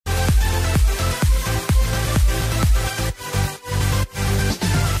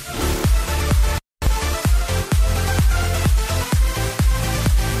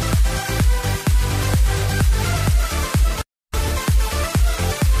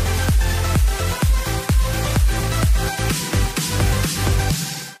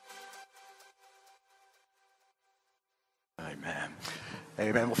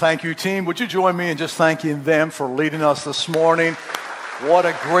Amen. Well, thank you, team. Would you join me in just thanking them for leading us this morning? What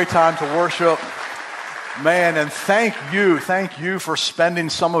a great time to worship. Man, and thank you for spending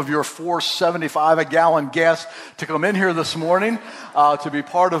some of your $4.75-a-gallon gas to come in here this morning to be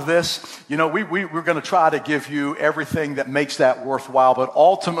part of this. You know, we're going to try to give you everything that makes that worthwhile, but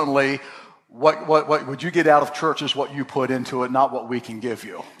ultimately, what would you get out of church is what you put into it, not what we can give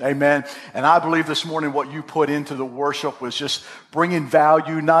you. Amen. And I believe this morning what you put into the worship was just bringing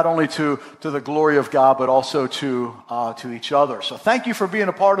value not only to the glory of God, but also to each other. So thank you for being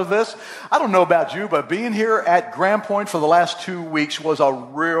a part of this. I don't know about you, but being here at Grand Point for the last 2 weeks was a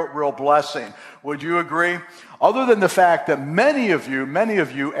real blessing. Would you agree? Other than the fact that many of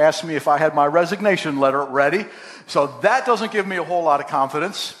you asked me if I had my resignation letter ready. So that doesn't give me a whole lot of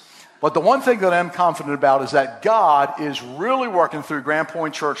confidence. But the one thing that I'm confident about is that God is really working through Grand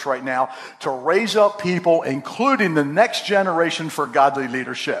Point Church right now to raise up people, including the next generation, for godly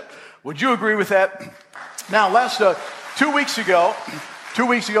leadership. Would you agree with that? Now, 2 weeks ago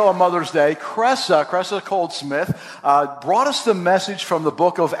on Mother's Day, Cressa Goldsmith brought us the message from the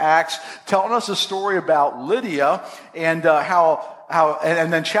book of Acts, telling us a story about Lydia and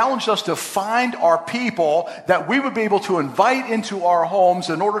and then challenged us to find our people that we would be able to invite into our homes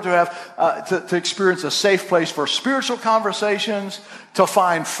in order to have to experience a safe place for spiritual conversations, to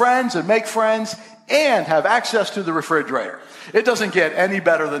find friends and make friends, and have access to the refrigerator. It doesn't get any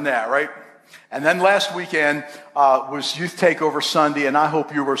better than that, right? And then last weekend was Youth Takeover Sunday, and I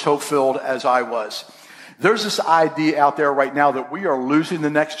hope you were as hope-filled as I was. There's this idea out there right now that we are losing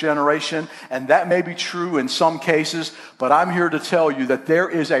the next generation, and that may be true in some cases, but I'm here to tell you that there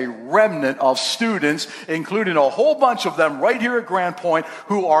is a remnant of students, including a whole bunch of them right here at Grand Point,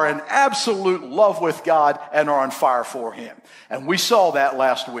 who are in absolute love with God and are on fire for Him. And we saw that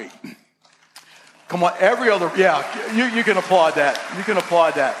last week. Come on, you can applaud that. You can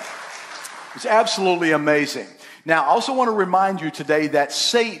applaud that. It's absolutely amazing. Now, I also want to remind you today that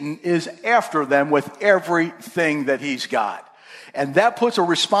Satan is after them with everything that he's got. And that puts a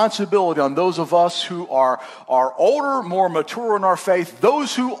responsibility on those of us who are older, more mature in our faith,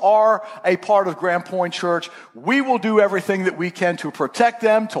 those who are a part of Grand Point Church. We will do everything that we can to protect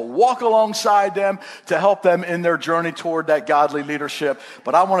them, to walk alongside them, to help them in their journey toward that godly leadership.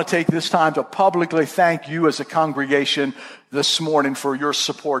 But I want to take this time to publicly thank you as a congregation this morning for your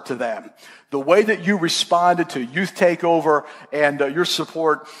support to them. The way that you responded to Youth Takeover and your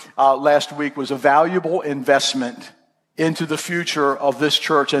support last week was a valuable investment into the future of this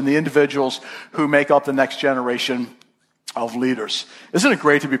church and the individuals who make up the next generation of leaders. Isn't it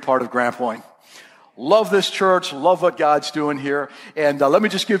great to be part of Grand Point? Love this church, love what God's doing here. And let me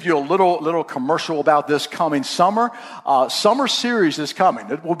just give you a little commercial about this coming summer. Summer series is coming.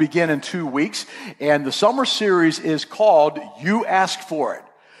 It will begin in 2 weeks. And the summer series is called You Ask For It.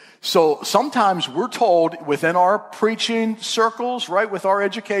 So sometimes we're told within our preaching circles, right, with our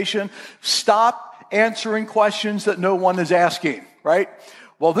education, stop answering questions that no one is asking, right?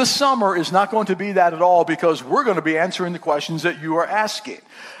 Well, this summer is not going to be that at all, because we're going to be answering the questions that you are asking.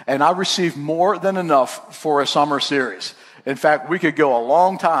 And I received more than enough for a summer series. In fact, we could go a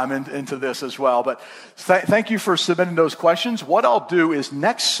long time into this as well. But thank you for submitting those questions. What I'll do is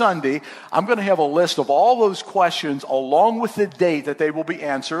next Sunday, I'm going to have a list of all those questions along with the date that they will be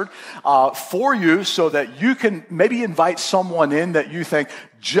answered for you, so that you can maybe invite someone in that you think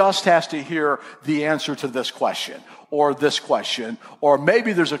just has to hear the answer to this question. Or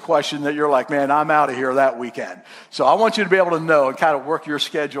maybe there's a question that you're like, man, I'm out of here that weekend. So I want you to be able to know and kind of work your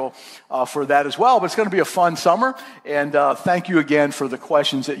schedule for that as well. But it's going to be a fun summer, and thank you again for the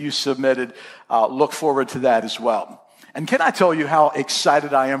questions that you submitted. Look forward to that as well. And can I tell you how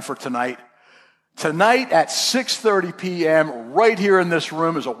excited I am for tonight? Tonight at 6:30 p.m. right here in this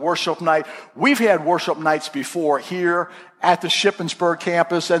room is a worship night. We've had worship nights before here at the Shippensburg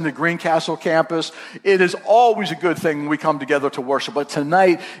campus and the Greencastle campus. It is always a good thing when we come together to worship, but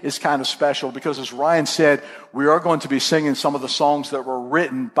tonight is kind of special because, as Ryan said, we are going to be singing some of the songs that were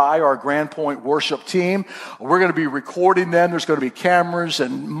written by our Grand Point worship team. We're going to be recording them. There's going to be cameras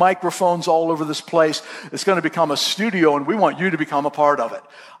and microphones all over this place. It's going to become a studio, and we want you to become a part of it.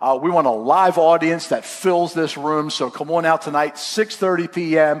 We want a live audience that fills this room, so come on out tonight, 6:30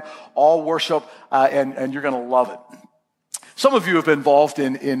 p.m., all worship, and you're going to love it. Some of you have been involved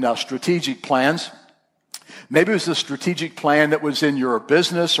in strategic plans. Maybe it was a strategic plan that was in your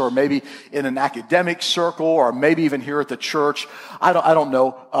business, or maybe in an academic circle, or maybe even here at the church. I don't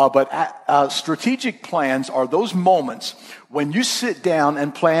know. But strategic plans are those moments when you sit down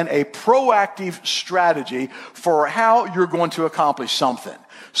and plan a proactive strategy for how you're going to accomplish something.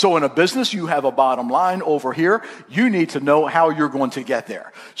 So in a business, you have a bottom line over here. You need to know how you're going to get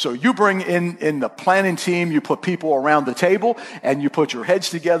there. So you bring in the planning team, you put people around the table, and you put your heads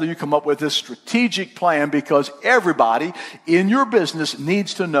together. You come up with this strategic plan because everybody in your business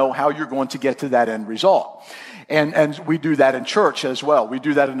needs to know how you're going to get to that end result. And we do that in church as well. We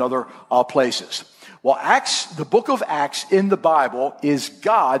do that in other places. Well, the book of Acts in the Bible is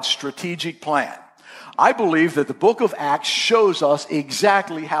God's strategic plan. I believe that the book of Acts shows us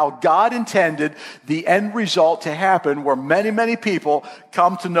exactly how God intended the end result to happen, where many, many people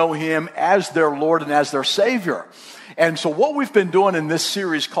come to know him as their Lord and as their Savior. And so what we've been doing in this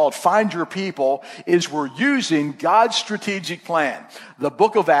series called Find Your People is we're using God's strategic plan, the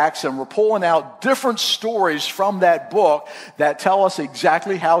book of Acts, and we're pulling out different stories from that book that tell us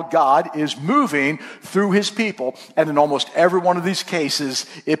exactly how God is moving through his people. And in almost every one of these cases,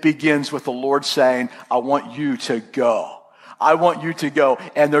 it begins with the Lord saying, I want you to go. I want you to go.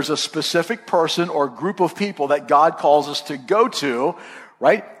 And there's a specific person or group of people that God calls us to go to,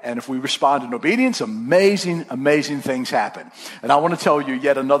 right? And if we respond in obedience, amazing, amazing things happen. And I want to tell you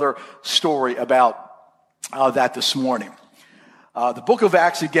yet another story about that this morning. The book of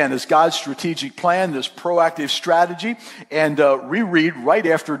Acts, again, is God's strategic plan, this proactive strategy. And we read right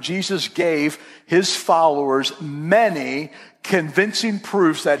after Jesus gave his followers many convincing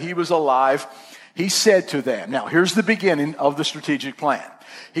proofs that he was alive. He said to them, now here's the beginning of the strategic plan.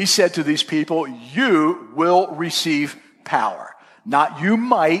 He said to these people, you will receive power. Not you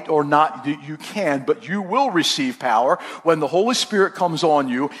might or not you can, but you will receive power when the Holy Spirit comes on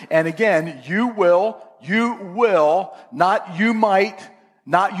you. And again, you will, not you might,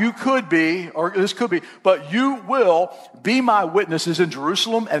 not you could be, or this could be, but you will be my witnesses in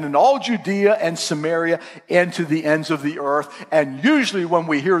Jerusalem and in all Judea and Samaria and to the ends of the earth. And usually when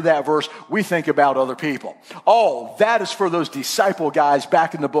we hear that verse, we think about other people. Oh, that is for those disciple guys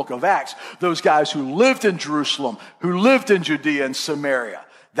back in the book of Acts, those guys who lived in Jerusalem, who lived in Judea and Samaria.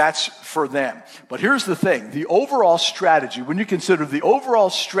 That's for them. But here's the thing. The overall strategy, when you consider the overall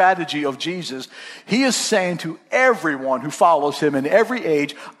strategy of Jesus, he is saying to everyone who follows him in every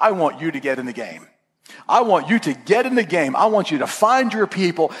age, I want you to get in the game. I want you to get in the game. I want you to find your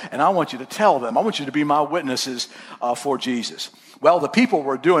people, and I want you to tell them. I want you to be my witnesses for Jesus. Well, the people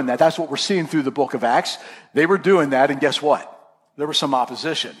were doing that. That's what we're seeing through the book of Acts. They were doing that, and guess what? There was some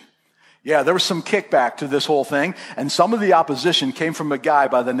opposition. Yeah, there was some kickback to this whole thing, and some of the opposition came from a guy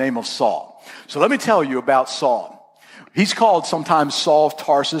by the name of Saul. So let me tell you about Saul. He's called sometimes Saul of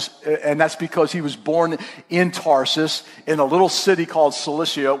Tarsus, and that's because he was born in Tarsus in a little city called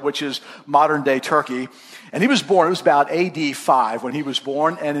Cilicia, which is modern-day Turkey. And he was born, it was about AD 5 when he was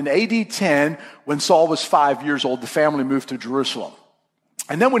born, and in AD 10, when Saul was 5 years old, the family moved to Jerusalem.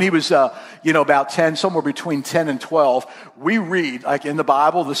 And then when he was, about 10, somewhere between 10 and 12, we read, like in the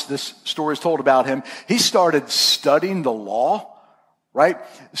Bible, this story is told about him. He started studying the law, right?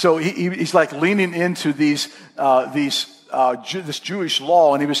 So he's like leaning into this Jewish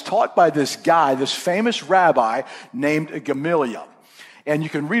law, and he was taught by this guy, this famous rabbi named Gamaliel. And you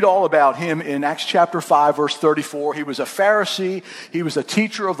can read all about him in Acts chapter 5, verse 34. He was a Pharisee. He was a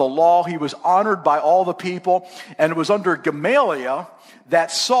teacher of the law. He was honored by all the people. And it was under Gamaliel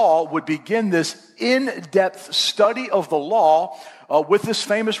that Saul would begin this in-depth study of the law with this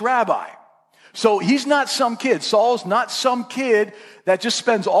famous rabbi. So he's not some kid. Saul's not some kid that just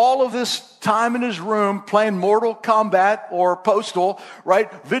spends all of this time in his room playing Mortal Kombat or Postal, right?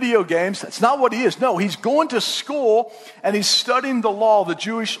 Video games. That's not what he is. No, he's going to school and he's studying the law, the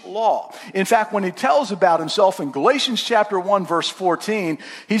Jewish law. In fact, when he tells about himself in Galatians chapter 1, verse 14,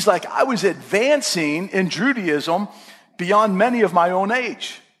 he's like, I was advancing in Judaism beyond many of my own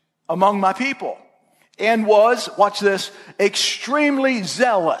age among my people, and was, watch this, extremely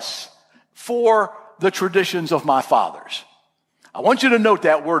zealous for the traditions of my fathers. I want you to note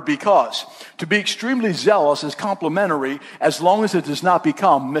that word, because to be extremely zealous is complimentary as long as it does not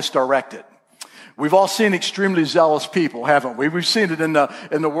become misdirected. We've all seen extremely zealous people, haven't we? We've seen it in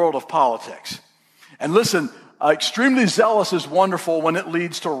the world of politics. And listen, extremely zealous is wonderful when it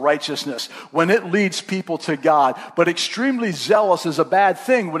leads to righteousness, when it leads people to God. But extremely zealous is a bad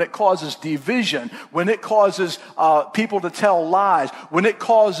thing when it causes division, when it causes people to tell lies, when it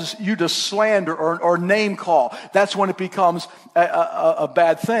causes you to slander or name call. That's when it becomes a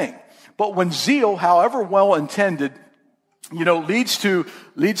bad thing. But when zeal, however well intended, leads to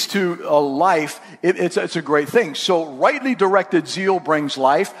a life, it's a great thing. So rightly directed zeal brings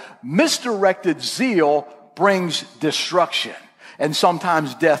life. Misdirected zeal brings destruction. and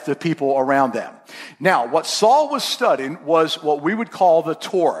sometimes death to people around them. Now, what Saul was studying was what we would call the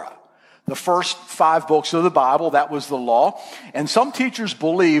Torah. The first 5 books of the Bible, that was the law. And some teachers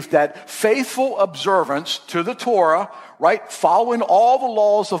believed that faithful observance to the Torah, right, following all the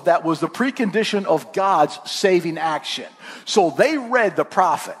laws of that was the precondition of God's saving action. So they read the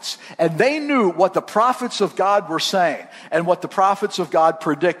prophets, and they knew what the prophets of God were saying and what the prophets of God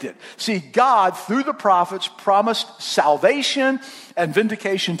predicted. See, God, through the prophets, promised salvation and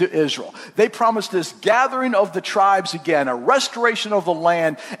vindication to Israel. They promised this gathering of the tribes again, a restoration of the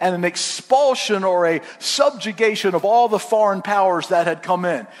land, and an expulsion or a subjugation of all the foreign powers that had come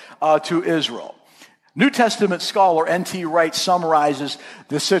in to Israel. New Testament scholar N.T. Wright summarizes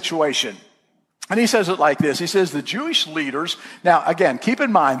the situation. And he says it like this. He says the Jewish leaders, now again, keep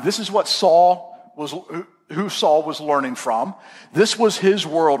in mind, this is what who Saul was learning from. This was his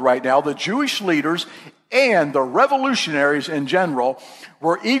world right now. The Jewish leaders and the revolutionaries in general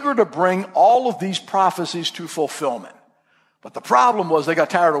were eager to bring all of these prophecies to fulfillment. But the problem was they got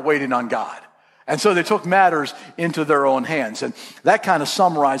tired of waiting on God. And so they took matters into their own hands. And that kind of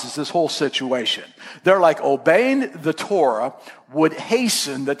summarizes this whole situation. They're like obeying the Torah would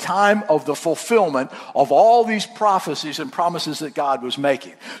hasten the time of the fulfillment of all these prophecies and promises that God was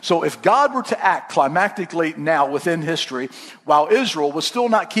making. So if God were to act climactically now within history, while Israel was still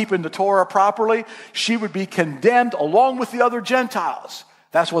not keeping the Torah properly, she would be condemned along with the other Gentiles.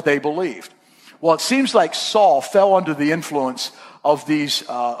 That's what they believed. Well, it seems like Saul fell under the influence of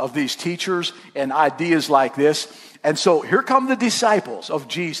these teachers and ideas like this. And so here come the disciples of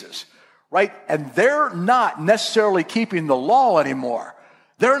Jesus, right? And they're not necessarily keeping the law anymore.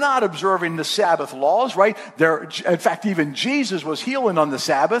 They're not observing the Sabbath laws, right? In fact, even Jesus was healing on the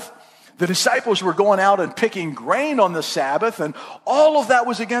Sabbath. The disciples were going out and picking grain on the Sabbath, and all of that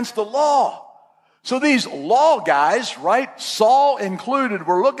was against the law. So these law guys, right, Saul included,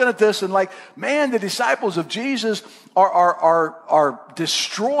 were looking at this and like, man, the disciples of Jesus are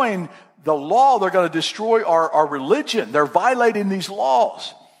destroying the law. They're going to destroy our religion. They're violating these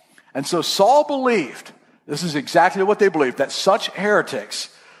laws. And so Saul believed, this is exactly what they believed, that such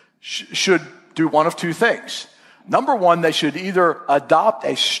heretics should do one of 2 things. Number 1, they should either adopt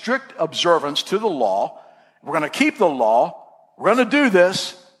a strict observance to the law. We're going to keep the law. We're going to do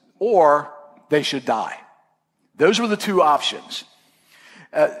this, or they should die. Those were the 2 options.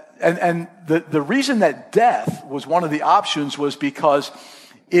 And the reason that death was one of the options was because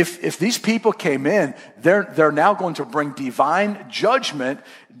if these people came in, they're now going to bring divine judgment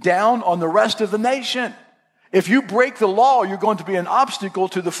down on the rest of the nation. If you break the law, you're going to be an obstacle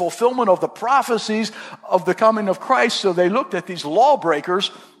to the fulfillment of the prophecies of the coming of Christ. So they looked at these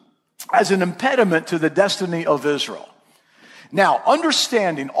lawbreakers as an impediment to the destiny of Israel. Now,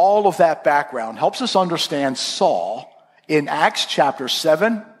 understanding all of that background helps us understand Saul in Acts chapter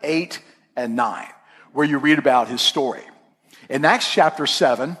 7, 8, and 9, where you read about his story. In Acts chapter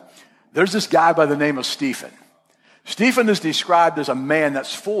 7, there's this guy by the name of Stephen. Stephen is described as a man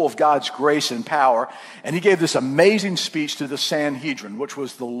that's full of God's grace and power, and he gave this amazing speech to the Sanhedrin, which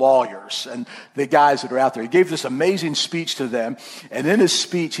was the lawyers and the guys that are out there. He gave this amazing speech to them, and in his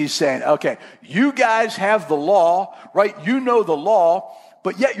speech he's saying, okay, you guys have the law, right? You know the law,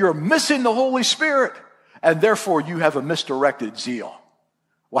 but yet you're missing the Holy Spirit, and therefore you have a misdirected zeal.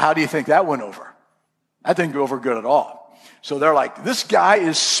 Well, how do you think that went over? That didn't go over good at all. So they're like, this guy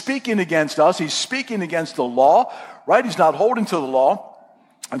is speaking against us. He's speaking against the law, right? He's not holding to the law.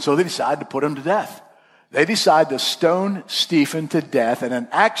 And so they decide to put him to death. They decide to stone Stephen to death. And in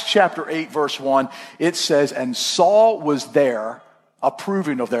Acts chapter 8, verse 1, it says, and Saul was there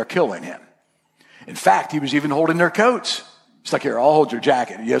approving of their killing him. In fact, he was even holding their coats. He's like, here, I'll hold your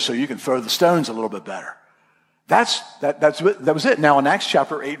jacket, so you can throw the stones a little bit better. That was it. Now in Acts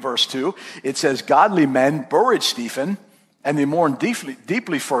chapter 8, verse 2, it says, godly men buried Stephen, and they mourned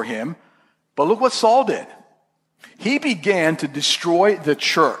deeply for him. But look what Saul did. He began to destroy the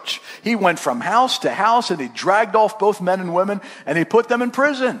church. He went from house to house, and he dragged off both men and women, and he put them in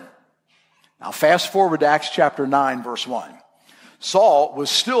prison. Now fast forward to Acts chapter 9, verse 1. Saul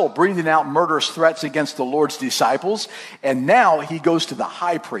was still breathing out murderous threats against the Lord's disciples, and now he goes to the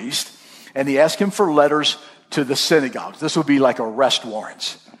high priest, and he asks him for letters to the synagogues. This would be like arrest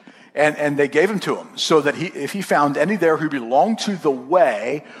warrants. And they gave him to him so that if he found any there who belonged to the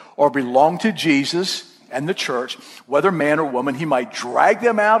way or belonged to Jesus and the church, whether man or woman, he might drag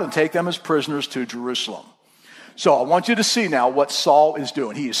them out and take them as prisoners to Jerusalem. So I want you to see now what Saul is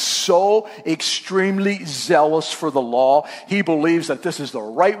doing. He is so extremely zealous for the law. He believes that this is the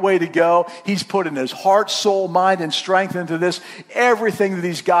right way to go. He's putting his heart, soul, mind, and strength into this, everything that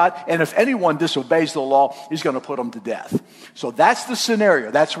he's got. And if anyone disobeys the law, he's going to put them to death. So that's the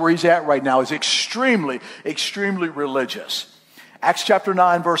scenario. That's where he's at right now. He's extremely, extremely religious. Acts chapter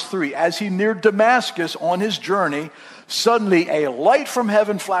 9, verse 3. As he neared Damascus on his journey, suddenly a light from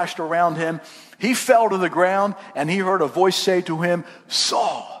heaven flashed around him. He fell to the ground, and he heard a voice say to him,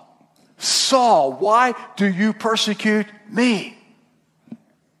 Saul, Saul, why do you persecute me?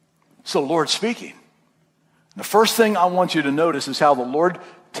 It's the Lord speaking. The first thing I want you to notice is how the Lord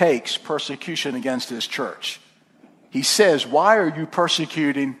takes persecution against his church. He says, why are you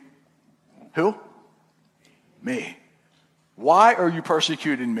persecuting who? Me. Why are you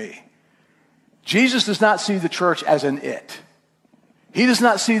persecuting me? Jesus does not see the church as an it. He does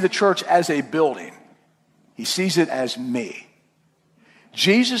not see the church as a building. He sees it as me.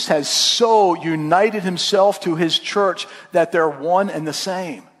 Jesus has so united himself to his church that they're one and the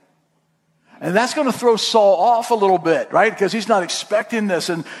same. And that's going to throw Saul off a little bit, right? Because he's not expecting this.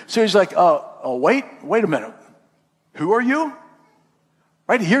 And so he's like, wait a minute. Who are you?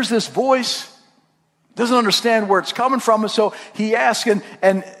 Right? He hears this voice, doesn't understand where it's coming from. And so he asks,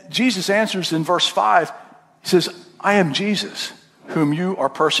 and Jesus answers in verse 5. He says, I am Jesus, whom you are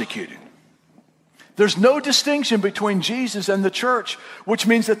persecuting. There's no distinction between Jesus and the church, which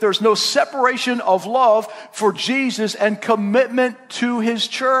means that there's no separation of love for Jesus and commitment to his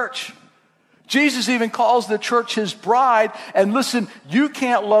church. Jesus even calls the church his bride. And listen, you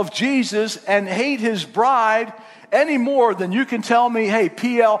can't love Jesus and hate his bride any more than you can tell me, hey,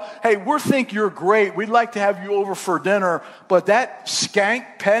 PL, hey, we think you're great. We'd like to have you over for dinner. But that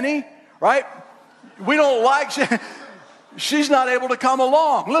skank Penny, right? We don't like... She's not able to come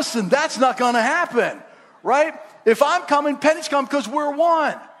along. Listen, that's not going to happen, right? If I'm coming, Penny's coming because we're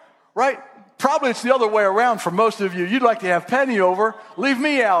one, right? Probably it's the other way around for most of you. You'd like to have Penny over. Leave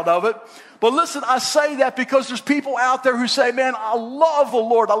me out of it. But listen, I say that because there's people out there who say, man, I love the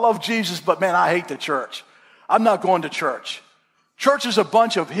Lord. I love Jesus, but man, I hate the church. I'm not going to church. Church is a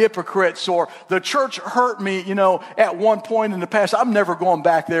bunch of hypocrites, or the church hurt me, at one point in the past. I'm never going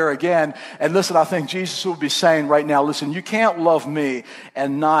back there again. And listen, I think Jesus will be saying right now, listen, you can't love me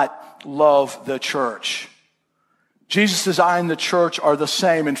and not love the church. Jesus says, I and the church are the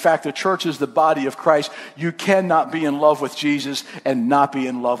same. In fact, the church is the body of Christ. You cannot be in love with Jesus and not be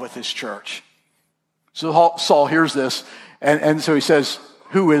in love with his church. So Saul hears this, and so he says,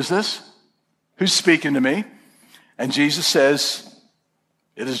 who is this? Who's speaking to me? And Jesus says,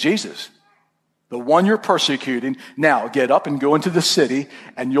 it is Jesus, the one you're persecuting. Now get up and go into the city,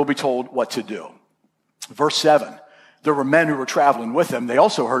 and you'll be told what to do. Verse 7, there were men who were traveling with him. They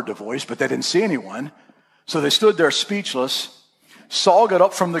also heard the voice, but they didn't see anyone. So they stood there speechless. Saul got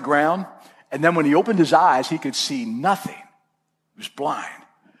up from the ground, and then when he opened his eyes, he could see nothing. He was blind.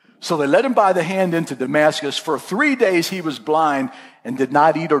 So they led him by the hand into Damascus. For 3 days he was blind and did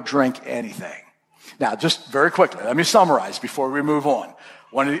not eat or drink anything. Now, just very quickly, let me summarize before we move on.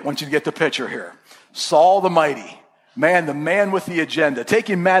 I want you to get the picture here. Saul the mighty, the man with the agenda,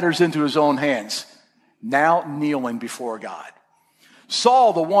 taking matters into his own hands, now kneeling before God.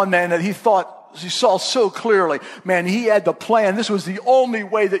 Saul, the one man that he saw so clearly, he had the plan. This was the only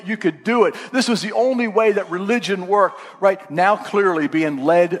way that you could do it. This was the only way that religion worked, right? Now clearly being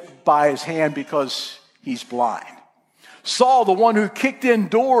led by his hand because he's blind. Saul, the one who kicked in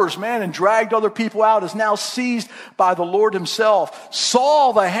doors, and dragged other people out, is now seized by the Lord himself.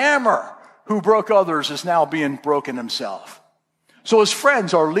 Saul, the hammer who broke others, is now being broken himself. So his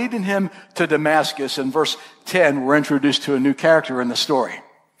friends are leading him to Damascus. In verse 10, we're introduced to a new character in the story.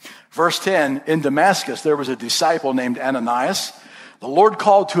 Verse 10, in Damascus, there was a disciple named Ananias. The Lord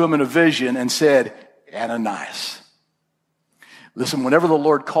called to him in a vision and said, Ananias. Listen, whenever the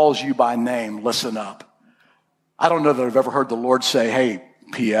Lord calls you by name, listen up. I don't know that I've ever heard the Lord say, hey,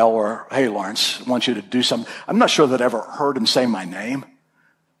 PL, or hey, Lawrence, I want you to do something. I'm not sure that I ever heard him say my name,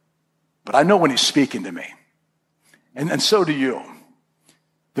 but I know when he's speaking to me. And so do you.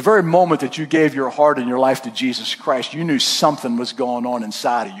 The very moment that you gave your heart and your life to Jesus Christ, you knew something was going on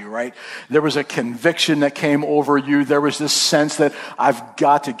inside of you, right? There was a conviction that came over you. There was this sense that I've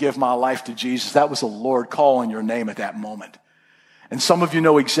got to give my life to Jesus. That was the Lord calling your name at that moment. And some of you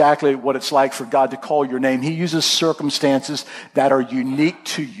know exactly what it's like for God to call your name. He uses circumstances that are unique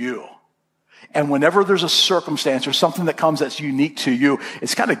to you. And whenever there's a circumstance or something that comes that's unique to you,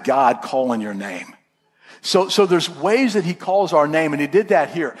 it's kind of God calling your name. So there's ways that he calls our name, and he did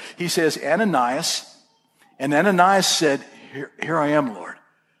that here. He says, Ananias, and Ananias said, here I am, Lord.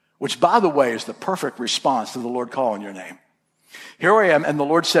 which, by the way, is the perfect response to the Lord calling your name. Here I am, and the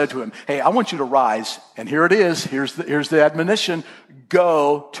Lord said to him, hey, I want you to rise, and here it is. Here's the admonition.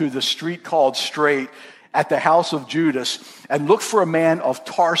 Go to the street called Straight at the house of Judas, and look for a man of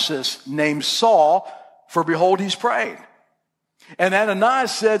Tarsus named Saul, for behold, he's praying. And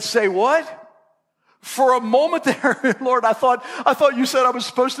Ananias said, say what? For a moment there, Lord, I thought you said I was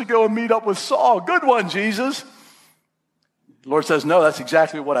supposed to go and meet up with Saul. Good one, Jesus. The Lord says, no, that's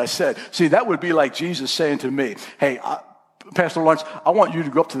exactly what I said. See, that would be like Jesus saying to me, hey, Pastor Lawrence, I want you to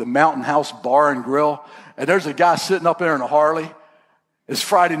go up to the Mountain House Bar and Grill, and there's a guy sitting up there in a Harley. It's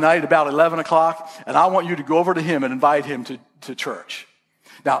Friday night about 11 o'clock, and I want you to go over to him and invite him to church.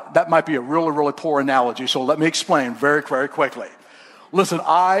 Now, that might be a really, really poor analogy, so let me explain very, very quickly. Listen,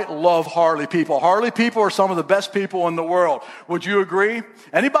 I love Harley people. Harley people are some of the best people in the world. Would you agree?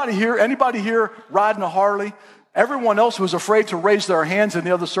 Anybody here riding a Harley? Everyone else was afraid to raise their hands in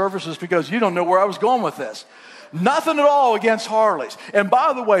the other services because you don't know where I was going with this. Nothing at all against Harleys. And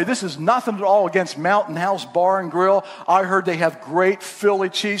by the way, this is nothing at all against Mountain House Bar and Grill. I heard they have great Philly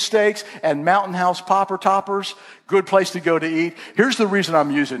cheesesteaks and Mountain House Popper Toppers. Good place to go to eat. Here's the reason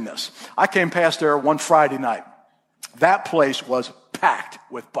I'm using this. I came past there one Friday night. That place was packed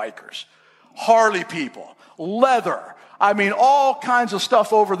with bikers, Harley people, leather. I mean, all kinds of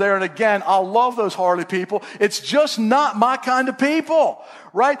stuff over there. And again, I love those Harley people. It's just not my kind of people,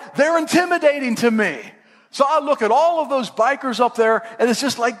 right? They're intimidating to me. So I look at all of those bikers up there, and it's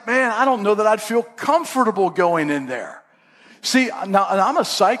just like, man, I don't know that I'd feel comfortable going in there. See, now, and I'm a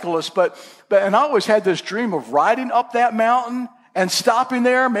cyclist, and I always had this dream of riding up that mountain and stopping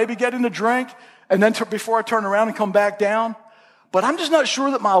there, maybe getting a drink, and then before I turn around and come back down. But I'm just not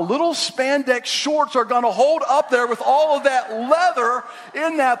sure that my little spandex shorts are going to hold up there with all of that leather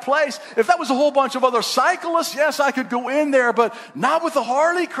in that place. If that was a whole bunch of other cyclists, yes, I could go in there, but not with the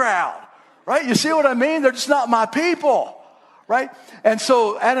Harley crowd, right? You see what I mean? They're just not my people, right? And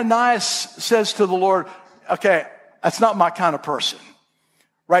so Ananias says to the Lord, okay, that's not my kind of person,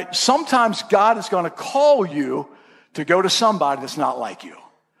 right? Sometimes God is going to call you to go to somebody that's not like you.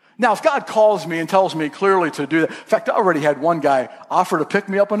 Now, if God calls me and tells me clearly to do that, in fact, I already had one guy offer to pick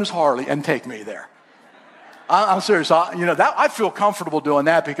me up on his Harley and take me there. I'm serious. I feel comfortable doing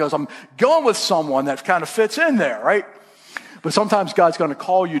that because I'm going with someone that kind of fits in there, right? But sometimes God's going to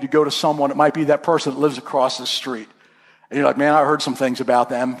call you to go to someone. It might be that person that lives across the street. And you're like, man, I heard some things about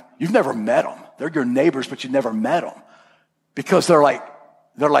them. You've never met them. They're your neighbors, but you've never met them because they're like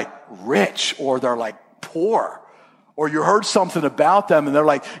rich or they're like poor. Or you heard something about them and they're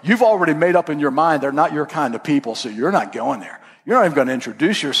like, you've already made up in your mind they're not your kind of people, so you're not going there. You're not even going to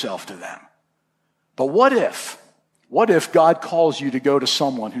introduce yourself to them. But what if God calls you to go to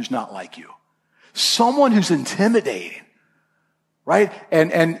someone who's not like you? Someone who's intimidating, right?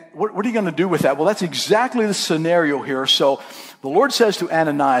 And what are you going to do with that? Well, that's exactly the scenario here. So the Lord says to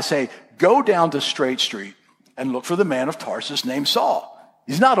Ananias, hey, go down to Straight Street and look for the man of Tarsus named Saul.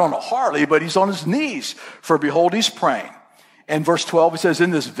 He's not on a Harley, but he's on his knees, for behold, he's praying. And verse 12, it says,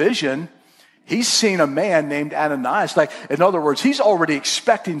 in this vision, he's seen a man named Ananias. Like, in other words, he's already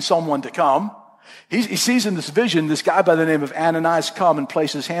expecting someone to come. He sees in this vision this guy by the name of Ananias come and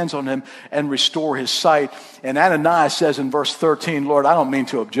place his hands on him and restore his sight. And Ananias says in verse 13, Lord, I don't mean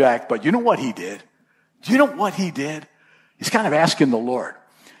to object, but you know what he did? Do you know what he did? He's kind of asking the Lord.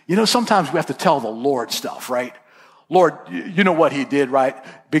 You know, sometimes we have to tell the Lord stuff, right? Lord, you know what he did, right?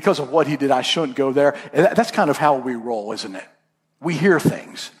 Because of what he did, I shouldn't go there. And that's kind of how we roll, isn't it? We hear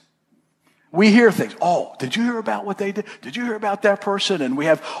things. Oh, did you hear about what they did? Did you hear about that person? And we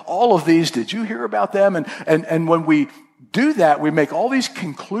have all of these. Did you hear about them? And when we do that, we make all these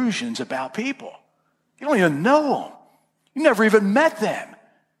conclusions about people. You don't even know them. You never even met them.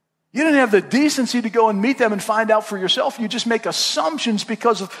 You didn't have the decency to go and meet them and find out for yourself. You just make assumptions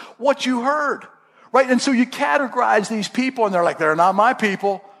because of what you heard. Right? And so you categorize these people and they're like, they're not my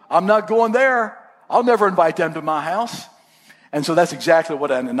people. I'm not going there. I'll never invite them to my house. And so that's exactly what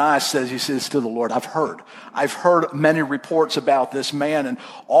Ananias says. He says to the Lord, I've heard many reports about this man and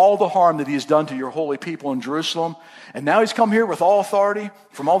all the harm that he has done to your holy people in Jerusalem. And now he's come here with all authority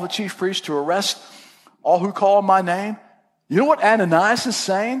from all the chief priests to arrest all who call on my name. You know what Ananias is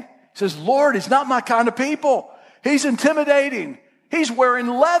saying? He says, Lord, he's not my kind of people. He's intimidating. He's wearing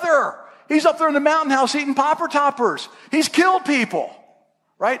leather. He's up there in the mountain house eating popper toppers. He's killed people,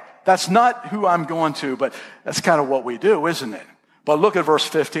 right? That's not who I'm going to, but that's kind of what we do, isn't it? But look at verse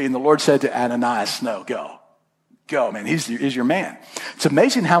 15. The Lord said to Ananias, no, go. Go, man. He's your man. It's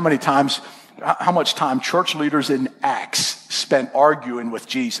amazing how much time church leaders in Acts spent arguing with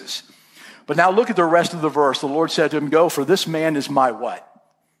Jesus. But now look at the rest of the verse. The Lord said to him, go, for this man is my what?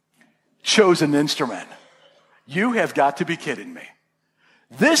 chosen instrument. You have got to be kidding me.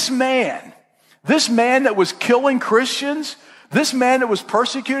 This man that was killing Christians, this man that was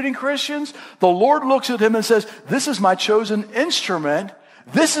persecuting Christians, the Lord looks at him and says, this is my chosen instrument.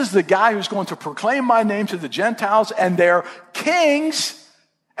 This is the guy who's going to proclaim my name to the Gentiles and their kings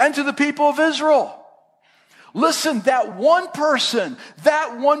and to the people of Israel. Listen, that one person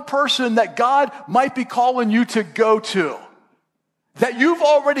that God might be calling you to go to, that you've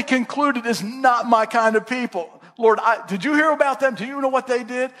already concluded is not my kind of people. Lord, did you hear about them? Do you know what they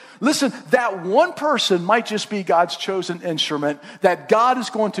did? Listen, that one person might just be God's chosen instrument that God is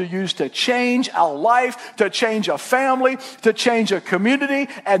going to use to change a life, to change a family, to change a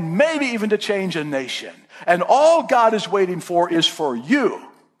community, and maybe even to change a nation. And all God is waiting for is for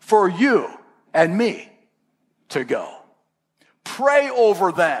you and me to go. Pray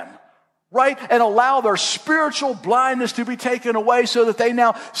over them, right? And allow their spiritual blindness to be taken away so that they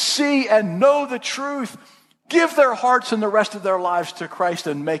now see and know the truth. Give their hearts and the rest of their lives to Christ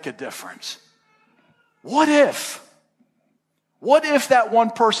and make a difference. What if that one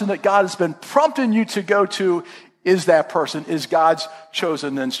person that God has been prompting you to go to is that person, is God's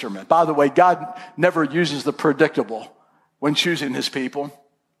chosen instrument? By the way, God never uses the predictable when choosing his people.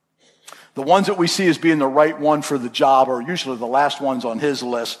 The ones that we see as being the right one for the job are usually the last ones on his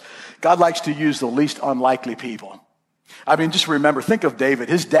list. God likes to use the least unlikely people. I mean, just remember, think of David.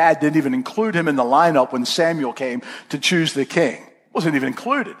 His dad didn't even include him in the lineup when Samuel came to choose the king. Wasn't even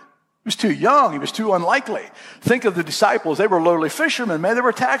included. He was too young. He was too unlikely. Think of the disciples. They were lowly fishermen. Man, they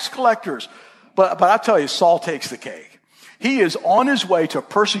were tax collectors. But I tell you, Saul takes the cake. He is on his way to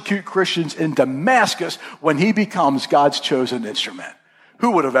persecute Christians in Damascus when he becomes God's chosen instrument.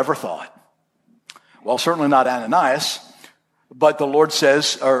 Who would have ever thought? Well, certainly not Ananias. But the Lord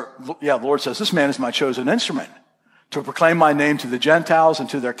says, this man is my chosen instrument to proclaim my name to the Gentiles and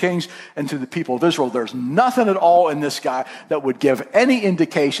to their kings and to the people of Israel. There's nothing at all in this guy that would give any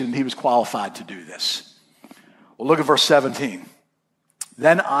indication he was qualified to do this. Well, look at verse 17.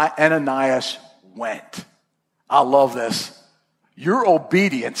 Then Ananias went. I love this. Your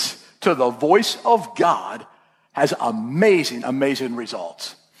obedience to the voice of God has amazing, amazing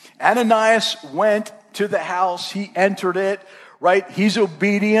results. Ananias went to the house. He entered it. Right? He's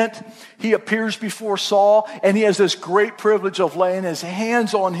obedient. He appears before Saul, and he has this great privilege of laying his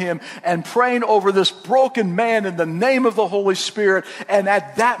hands on him and praying over this broken man in the name of the Holy Spirit. And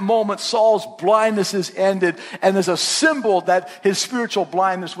at that moment, Saul's blindness is ended. And as a symbol that his spiritual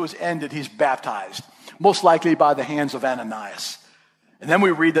blindness was ended, he's baptized, most likely by the hands of Ananias. And then we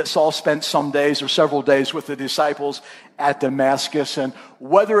read that Saul spent some days or several days with the disciples at Damascus. And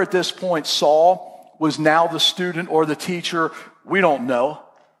whether at this point Saul was now the student or the teacher, we don't know.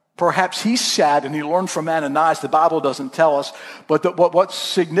 Perhaps he sat and he learned from Ananias. The Bible doesn't tell us. But what's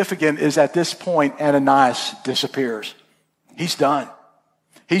significant is at this point, Ananias disappears. He's done.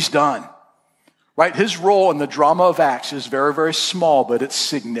 He's done. Right? His role in the drama of Acts is very, very small, but it's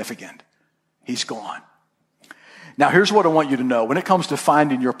significant. He's gone. Now, here's what I want you to know. When it comes to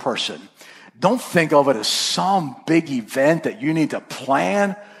finding your person, don't think of it as some big event that you need to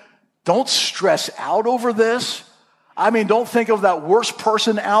plan. Don't stress out over this. I mean, don't think of that worst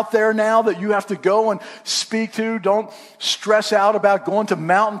person out there now that you have to go and speak to. Don't stress out about going to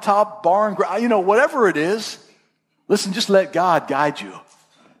mountaintop bar and whatever it is. Listen, just let God guide you.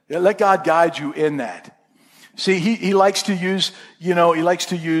 Let God guide you in that. See, he likes to use,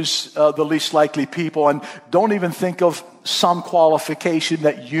 the least likely people, and don't even think of some qualification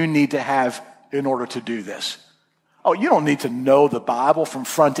that you need to have in order to do this. Oh, you don't need to know the Bible from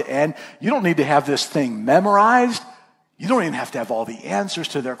front to end. You don't need to have this thing memorized. You don't even have to have all the answers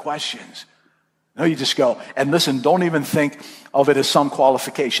to their questions. No, you just go. And listen, don't even think of it as some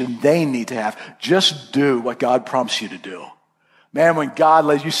qualification they need to have. Just do what God prompts you to do. Man, when God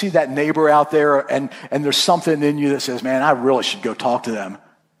lets you see that neighbor out there and there's something in you that says, man, I really should go talk to them.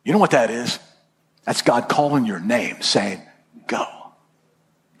 You know what that is? That's God calling your name, saying, go.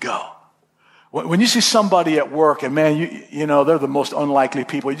 Go. When you see somebody at work and man, they're the most unlikely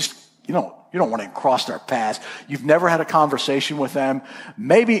people, you don't want to cross their paths. You've never had a conversation with them.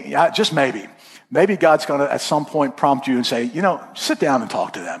 Maybe, just maybe God's going to at some point prompt you and say, sit down and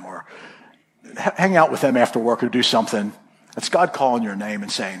talk to them or hang out with them after work or do something. That's God calling your name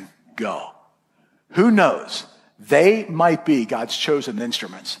and saying, go. Who knows? They might be God's chosen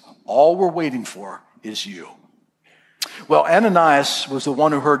instruments. All we're waiting for is you. Well, Ananias was the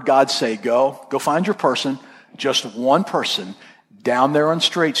one who heard God say, go find your person, just one person down there on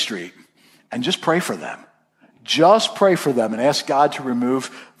Straight Street, and just pray for them. Just pray for them and ask God to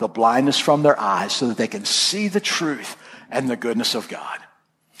remove the blindness from their eyes so that they can see the truth and the goodness of God.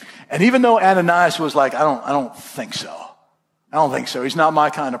 And even though Ananias was like, I don't think so. I don't think so. He's not my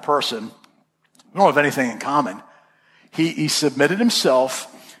kind of person. We don't have anything in common. He submitted himself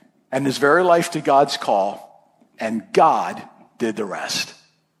and his very life to God's call, and God did the rest.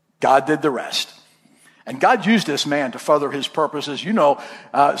 God did the rest. And God used this man to further his purposes. You know,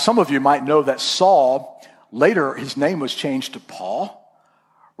 some of you might know that Saul, later his name was changed to Paul,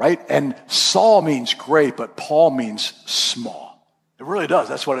 right? And Saul means great, but Paul means small. It really does.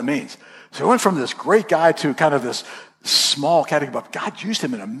 That's what it means. So he went from this great guy to kind of this small category, but God used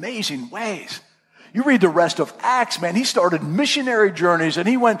him in amazing ways. You read the rest of Acts, man, he started missionary journeys, and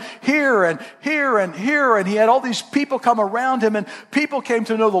he went here and here and here, and he had all these people come around him, and people came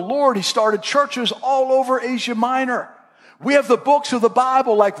to know the Lord. He started churches all over Asia Minor. We have the books of the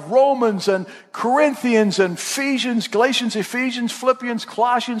Bible like Romans and Corinthians and Ephesians, Galatians, Ephesians, Philippians,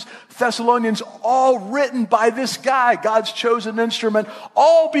 Colossians, Thessalonians, all written by this guy, God's chosen instrument,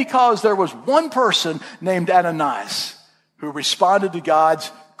 all because there was one person named Ananias who responded to God's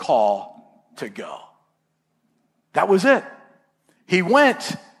call to go. That was it. He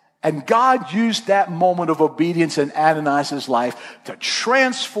went, and God used that moment of obedience in Ananias' life to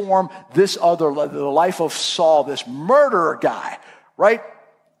transform the life of Saul, this murderer guy, right?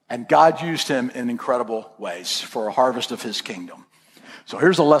 And God used him in incredible ways for a harvest of his kingdom. So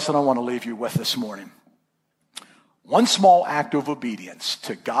here's a lesson I want to leave you with this morning. One small act of obedience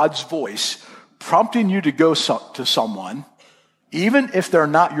to God's voice, prompting you to go to someone, even if they're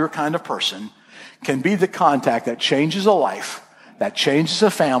not your kind of person, can be the contact that changes a life, that changes a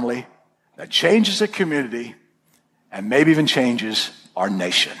family, that changes a community, and maybe even changes our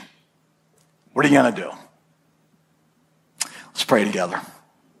nation. What are you going to do? Let's pray together.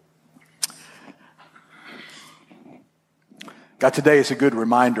 God, today is a good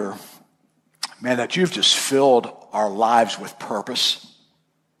reminder, man, that you've just filled our lives with purpose.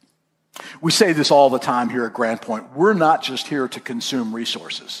 We say this all the time here at Grand Point. We're not just here to consume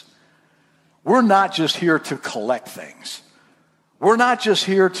resources. We're not just here to collect things. We're not just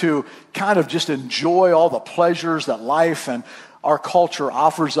here to kind of just enjoy all the pleasures that life and our culture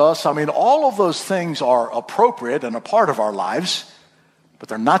offers us. I mean, all of those things are appropriate and a part of our lives, but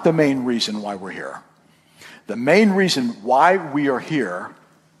they're not the main reason why we're here. The main reason why we are here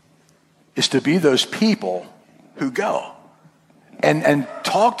is to be those people who go and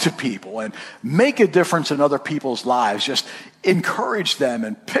talk to people and make a difference in other people's lives. Just encourage them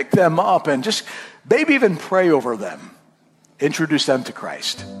and pick them up and just maybe even pray over them. Introduce them to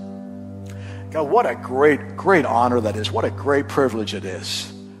Christ. God, what a great honor that is. What a great privilege it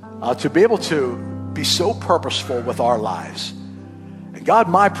is to be able to be so purposeful with our lives. And God,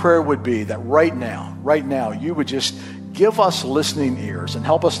 my prayer would be that right now, you would just give us listening ears and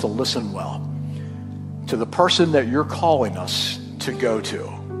help us to listen well to the person that you're calling us to go to.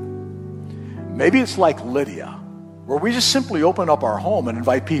 Maybe it's like Lydia, where we just simply open up our home and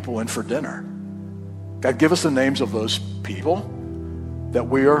invite people in for dinner. God, give us the names of those people that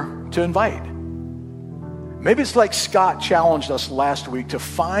we are to invite. Maybe it's like Scott challenged us last week to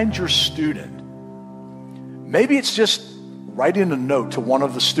find your student. Maybe it's just writing a note to one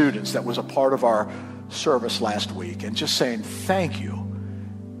of the students that was a part of our service last week and just saying, thank you.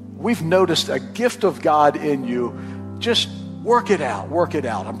 We've noticed a gift of God in you. Just work it out.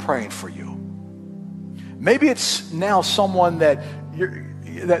 I'm praying for you. Maybe it's now someone that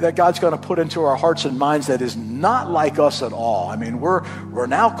God's going to put into our hearts and minds that is not like us at all. I mean, we're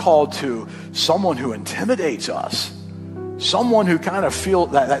now called to someone who intimidates us, someone who kind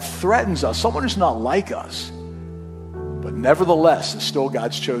of that threatens us, someone who's not like us, but nevertheless is still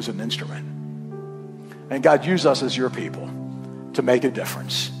God's chosen instrument. And God, use us as your people to make a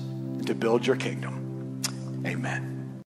difference and to build your kingdom. Amen.